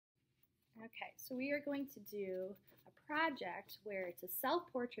Okay, so we are going to do a project where it's a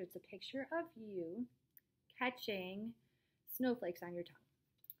self-portrait. It's a picture of you catching snowflakes on your tongue.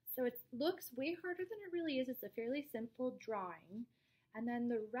 So it looks way harder than it really is. It's a fairly simple drawing. And then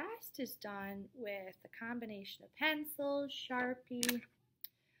the rest is done with a combination of pencil, Sharpie,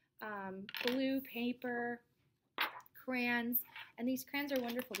 blue paper, crayons. And these crayons are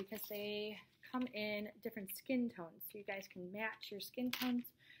wonderful because they come in different skin tones. So you guys can match your skin tones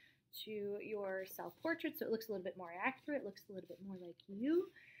to your self-portrait so it looks a little bit more accurate, looks a little bit more like you.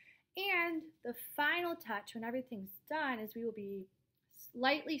 And the final touch when everything's done is we will be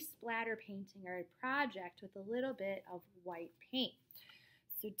lightly splatter painting our project with a little bit of white paint.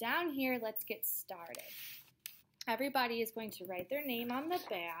 So down here, let's get started. Everybody is going to write their name on the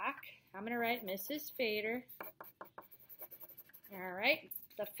back. I'm going to write Mrs. Fader. All right,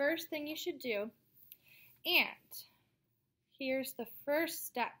 the first thing you should do, and here's the first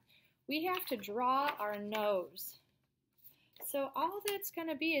step. We have to draw our nose. So all that's going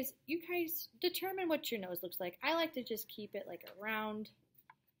to be is you guys determine what your nose looks like. I like to just keep it like a round,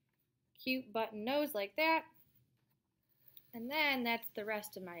 cute button nose like that. And then that's the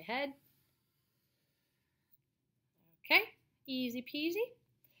rest of my head. Okay, easy peasy.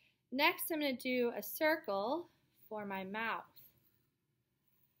 Next I'm going to do a circle for my mouth.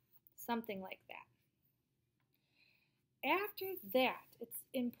 Something like that. After that, it's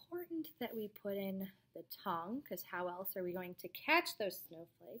important that we put in the tongue, because how else are we going to catch those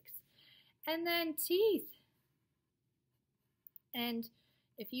snowflakes? And then teeth. And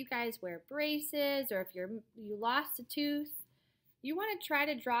if you guys wear braces or if you lost a tooth, you want to try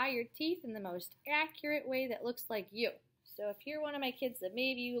to draw your teeth in the most accurate way that looks like you. So if you're one of my kids that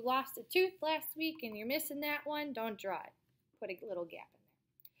maybe you lost a tooth last week and you're missing that one, don't draw it. Put a little gap in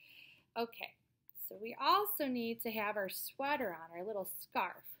there. Okay. So we also need to have our sweater on, our little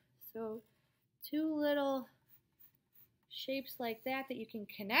scarf. So two little shapes like that you can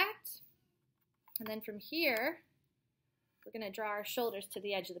connect. And then from here, we're going to draw our shoulders to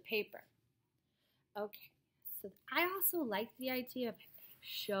the edge of the paper. Okay, so I also like the idea of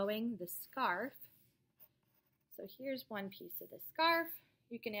showing the scarf. So here's one piece of the scarf.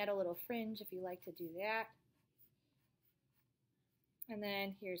 You can add a little fringe if you like to do that. And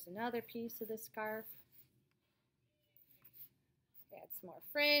then here's another piece of the scarf. Add some more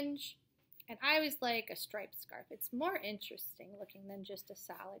fringe. And I always like a striped scarf. It's more interesting looking than just a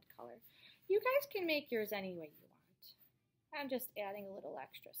solid color. You guys can make yours any way you want. I'm just adding a little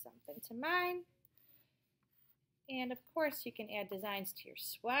extra something to mine. And of course you can add designs to your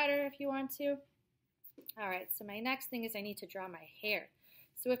sweater if you want to. Alright, so my next thing is I need to draw my hair.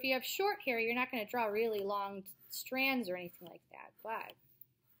 So if you have short hair, you're not going to draw really long strands or anything like that. But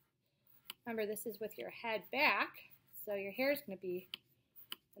remember, this is with your head back, so your hair is going to be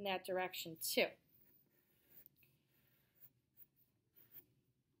in that direction too.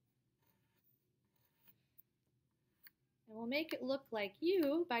 And we'll make it look like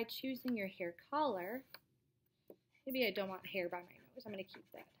you by choosing your hair color. Maybe I don't want hair by my nose. I'm going to keep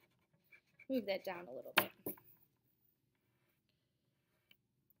that. Move that down a little bit.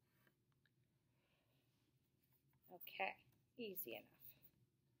 Okay, easy enough.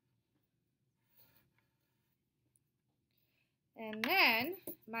 And then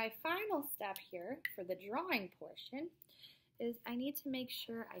my final step here for the drawing portion is I need to make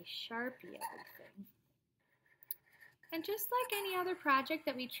sure I Sharpie everything. And just like any other project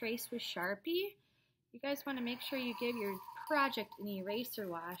that we trace with Sharpie, you guys want to make sure you give your project an eraser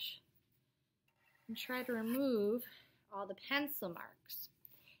wash and try to remove all the pencil marks.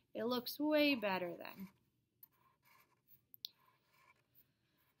 It looks way better then.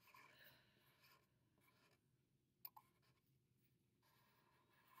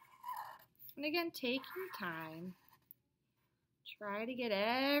 And again, take your time. Try to get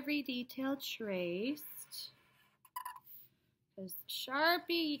every detail traced. Because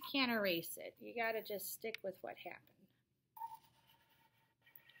Sharpie, you can't erase it. You got to just stick with what happened.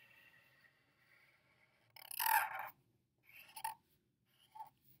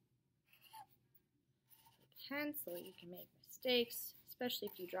 With pencil, you can make mistakes, especially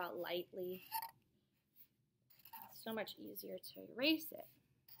if you draw lightly. It's so much easier to erase it.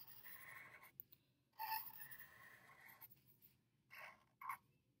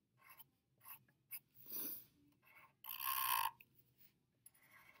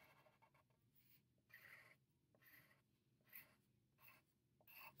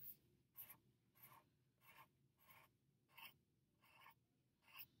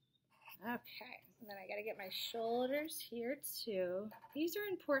 Okay, and then I got to get my shoulders here too. These are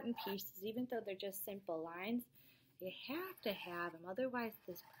important pieces, even though they're just simple lines. You have to have them, otherwise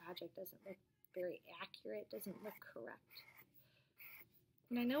this project doesn't look very accurate, doesn't look correct.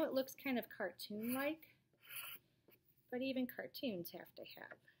 And I know it looks kind of cartoon-like, but even cartoons have to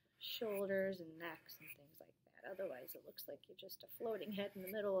have shoulders and necks and things like that. Otherwise it looks like you're just a floating head in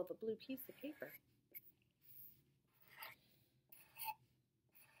the middle of a blue piece of paper.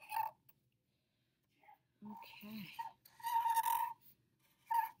 Okay.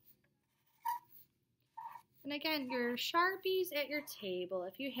 And again, your Sharpies at your table,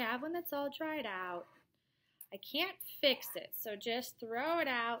 if you have one that's all dried out, I can't fix it, so just throw it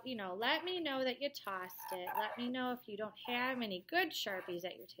out. You know, let me know that you tossed it. Let me know if you don't have any good Sharpies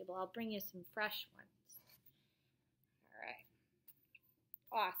at your table. I'll bring you some fresh ones.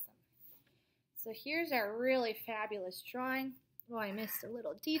 All right. Awesome. So here's our really fabulous drawing. Oh, I missed a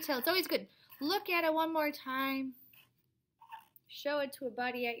little detail. It's always good. Look at it one more time. Show it to a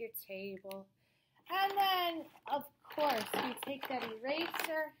buddy at your table. And then, of course, we take that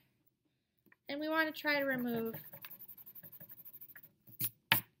eraser and we want to try to remove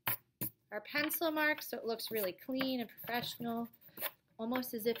our pencil marks so it looks really clean and professional,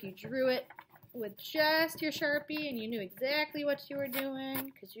 almost as if you drew it with just your Sharpie and you knew exactly what you were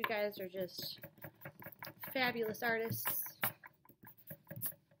doing, because you guys are just fabulous artists.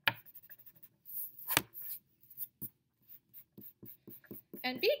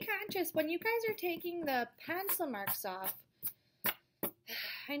 And be conscious when you guys are taking the pencil marks off.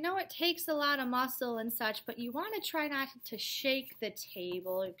 I know it takes a lot of muscle and such, but you want to try not to shake the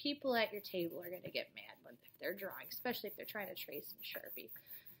table. People at your table are going to get mad when they're drawing, especially if they're trying to trace in Sharpie.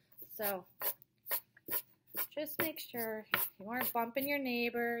 So just make sure you aren't bumping your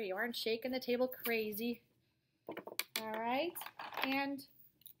neighbor, you aren't shaking the table crazy. All right, and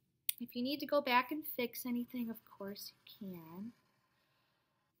if you need to go back and fix anything, of course you can.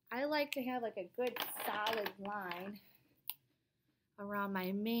 I like to have like a good solid line around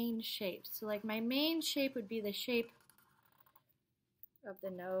my main shape. So like my main shape would be the shape of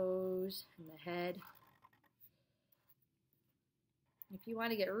the nose and the head. If you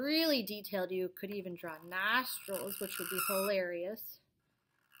want to get really detailed, you could even draw nostrils, which would be hilarious.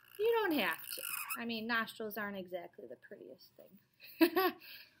 You don't have to. I mean, nostrils aren't exactly the prettiest thing.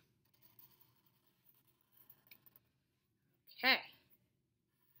 Okay.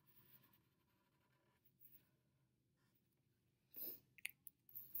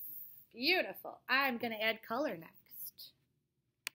 Beautiful. I'm going to add color next.